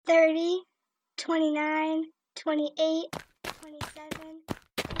30, 29, 28, 27,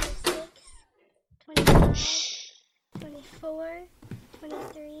 26, 25, 24,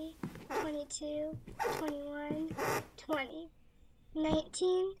 23, 22, 21, 20,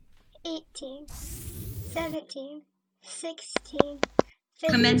 19, 18, 17, 16, 15,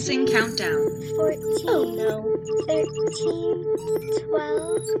 Commencing countdown. 14, 13,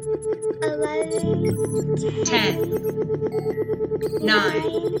 12, 11, 10,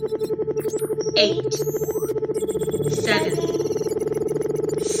 9, 8, 7,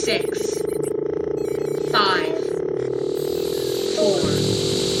 6, 5, 4,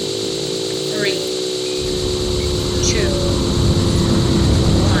 3, 2,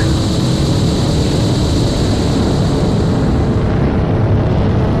 1.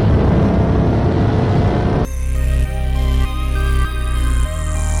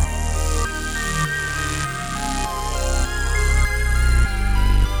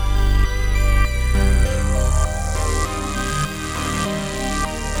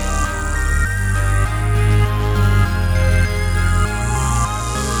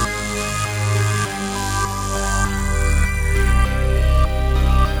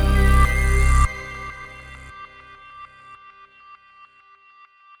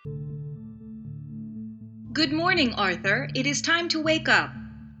 Good morning, Arthur. It is time to wake up.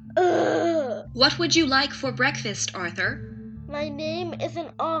 What would you like for breakfast, Arthur? My name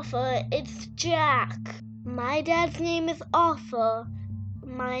isn't Arthur, it's Jack. My dad's name is Arthur.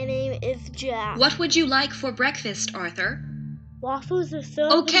 My name is Jack. What would you like for breakfast, Arthur? Waffles are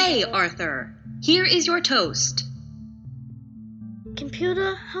so Okay, Arthur. Here is your toast.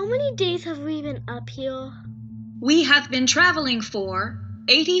 Computer, how many days have we been up here? We have been traveling for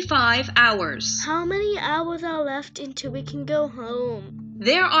 85 hours. How many hours are left until we can go home?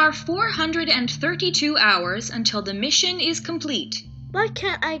 There are 432 hours until the mission is complete. Why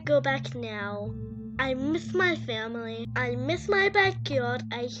can't I go back now? I miss my family. I miss my backyard.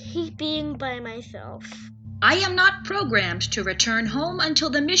 I hate being by myself. I am not programmed to return home until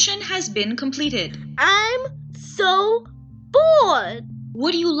the mission has been completed. I'm so bored.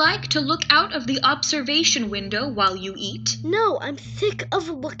 Would you like to look out of the observation window while you eat? No, I'm sick of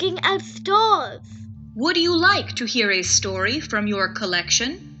looking at stars. Would you like to hear a story from your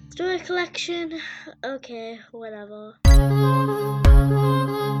collection? Story collection? Okay, whatever.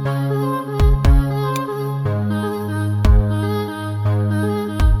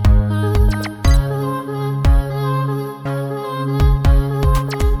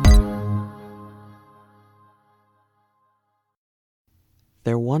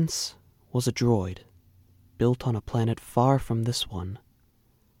 There once was a droid built on a planet far from this one,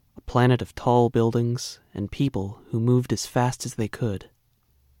 a planet of tall buildings and people who moved as fast as they could,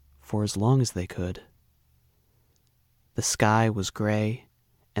 for as long as they could. The sky was gray,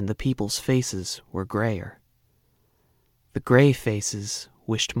 and the people's faces were grayer. The gray faces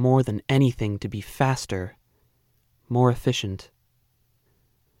wished more than anything to be faster, more efficient.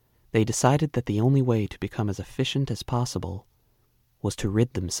 They decided that the only way to become as efficient as possible was to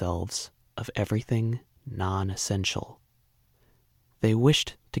rid themselves of everything non-essential. They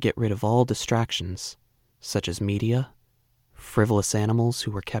wished to get rid of all distractions, such as media, frivolous animals who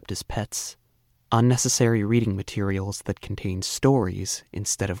were kept as pets, unnecessary reading materials that contained stories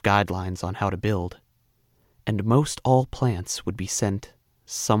instead of guidelines on how to build, and most all plants would be sent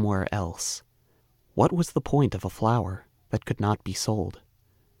somewhere else. What was the point of a flower that could not be sold?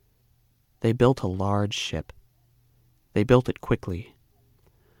 They built a large ship. They built it quickly.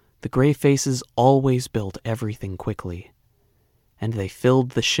 The gray faces always built everything quickly, and they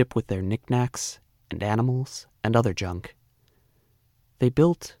filled the ship with their knickknacks and animals and other junk. They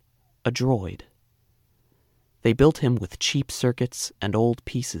built a droid. They built him with cheap circuits and old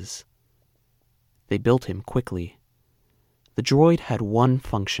pieces. They built him quickly. The droid had one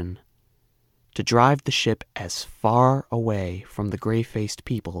function: to drive the ship as far away from the gray-faced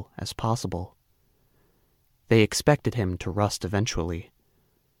people as possible. They expected him to rust eventually,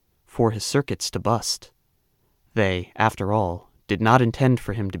 for his circuits to bust. They, after all, did not intend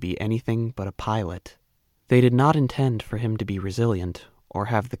for him to be anything but a pilot. They did not intend for him to be resilient or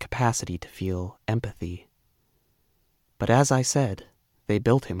have the capacity to feel empathy. But as I said, they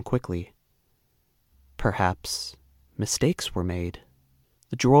built him quickly. Perhaps mistakes were made.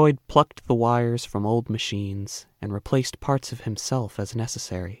 The droid plucked the wires from old machines and replaced parts of himself as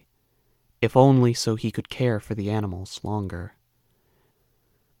necessary, if only so he could care for the animals longer.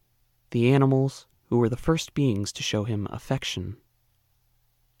 The animals who were the first beings to show him affection,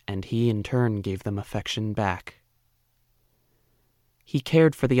 and he in turn gave them affection back. He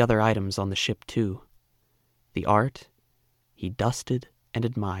cared for the other items on the ship too. The art, he dusted and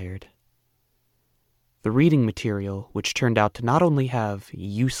admired. The reading material, which turned out to not only have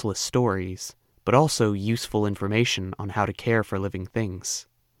useless stories, but also useful information on how to care for living things.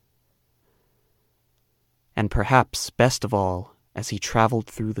 And perhaps, best of all, as he traveled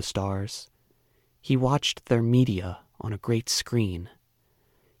through the stars, he watched their media on a great screen.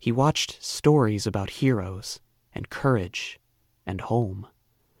 He watched stories about heroes and courage and home.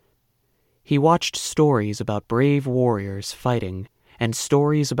 He watched stories about brave warriors fighting and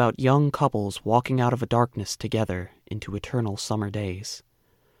stories about young couples walking out of a darkness together into eternal summer days.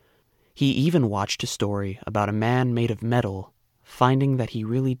 He even watched a story about a man made of metal finding that he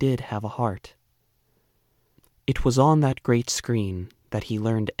really did have a heart. It was on that great screen that he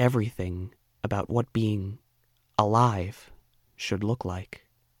learned everything about what being alive should look like.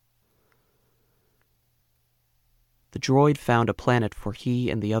 The droid found a planet for he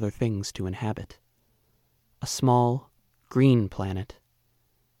and the other things to inhabit. A small, green planet,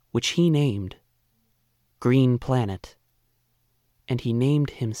 which he named Green Planet, and he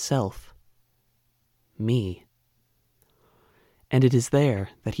named himself me. And it is there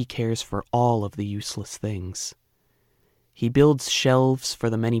that he cares for all of the useless things. He builds shelves for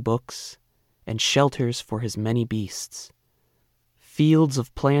the many books, and shelters for his many beasts. Fields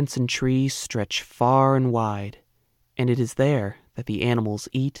of plants and trees stretch far and wide, and it is there that the animals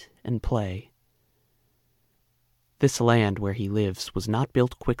eat and play. This land where he lives was not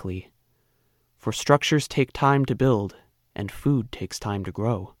built quickly, for structures take time to build, and food takes time to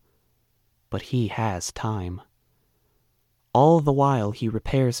grow. But he has time. All the while he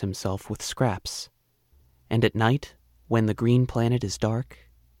repairs himself with scraps, and at night, when the green planet is dark,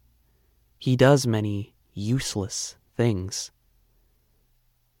 he does many useless things.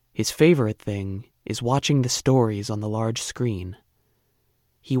 His favorite thing is watching the stories on the large screen.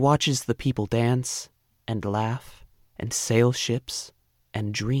 He watches the people dance and laugh and sail ships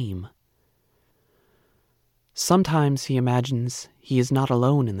and dream. Sometimes he imagines he is not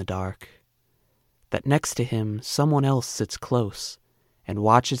alone in the dark, that next to him someone else sits close and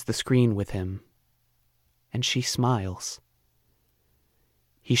watches the screen with him, and she smiles.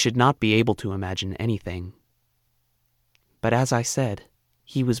 He should not be able to imagine anything. But as I said,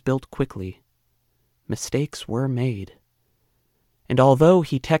 he was built quickly. Mistakes were made. And although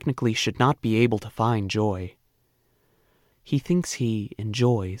he technically should not be able to find joy, he thinks he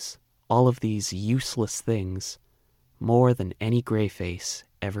enjoys all of these useless things more than any Greyface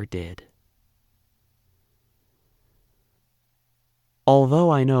ever did. Although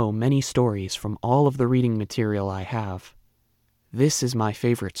I know many stories from all of the reading material I have, this is my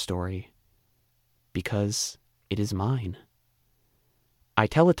favorite story, because it is mine. I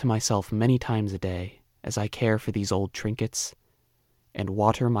tell it to myself many times a day as I care for these old trinkets, and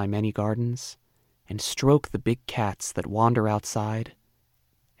water my many gardens, and stroke the big cats that wander outside,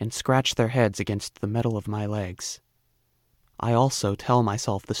 and scratch their heads against the metal of my legs. I also tell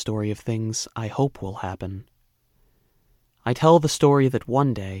myself the story of things I hope will happen. I tell the story that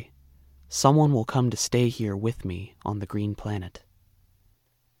one day, someone will come to stay here with me on the green planet.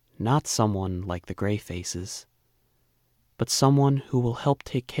 Not someone like the Greyfaces, but someone who will help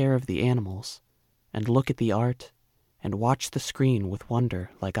take care of the animals, and look at the art, and watch the screen with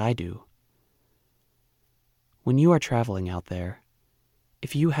wonder like I do. When you are traveling out there,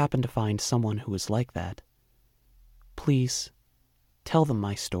 if you happen to find someone who is like that, please tell them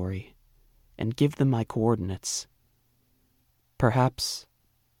my story, and give them my coordinates. Perhaps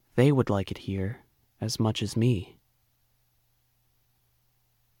they would like it here as much as me.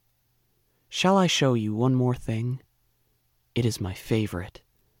 Shall I show you one more thing? It is my favorite.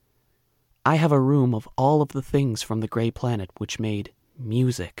 I have a room of all of the things from the Grey Planet which made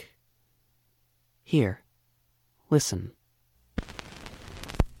music. Here, listen.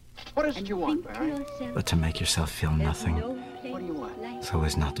 What is it you want, Barry? But to make yourself feel nothing, What do you want? so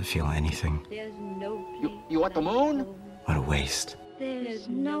as not to feel anything. You want the moon? What a waste. There's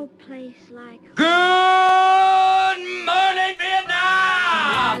no place like Good morning,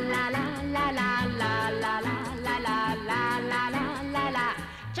 Vietnam! la la la la la la la la la la la la la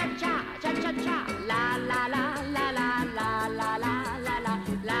cha cha cha cha cha la la la la la la la la la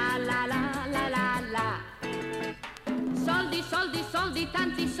la la la la la. Soldi, soldi, soldi,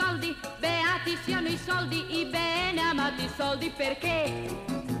 tanti soldi, beati siano i soldi, i bene amati soldi, perché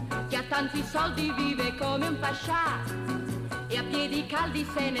chi ha tanti soldi vive come un pascià e a piedi caldi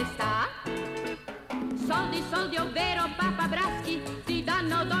se ne sta. Soldi, soldi, ovvero papabraschi, ti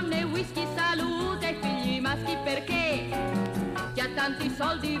danno donne, whisky, salute e figli maschi, perché chi ha tanti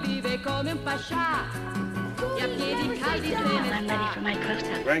soldi vive come un pascià e a piedi caldi se ne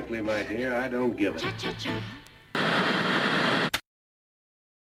sta. Frankly, my dear, I don't give it. Cha cha cha.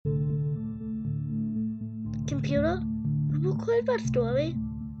 Computer, who recorded that story?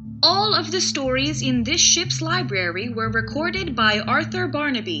 All of the stories in this ship's library were recorded by Arthur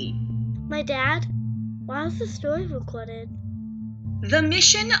Barnaby. My dad? Why was the story recorded? The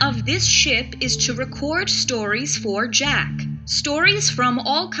mission of this ship is to record stories for Jack. Stories from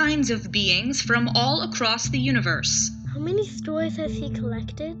all kinds of beings from all across the universe. How many stories has he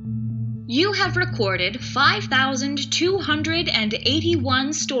collected? You have recorded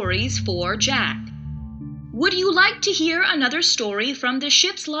 5,281 stories for Jack. Would you like to hear another story from the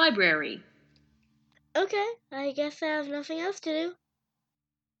ship's library? Okay, I guess I have nothing else to do.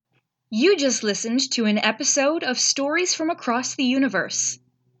 You just listened to an episode of Stories from Across the Universe.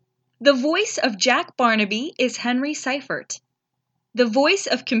 The voice of Jack Barnaby is Henry Seifert. The voice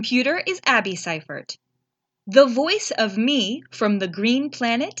of Computer is Abby Seifert. The voice of me from the Green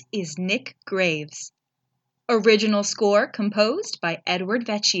Planet is Nick Graves. Original score composed by Edward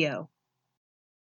Vecchio.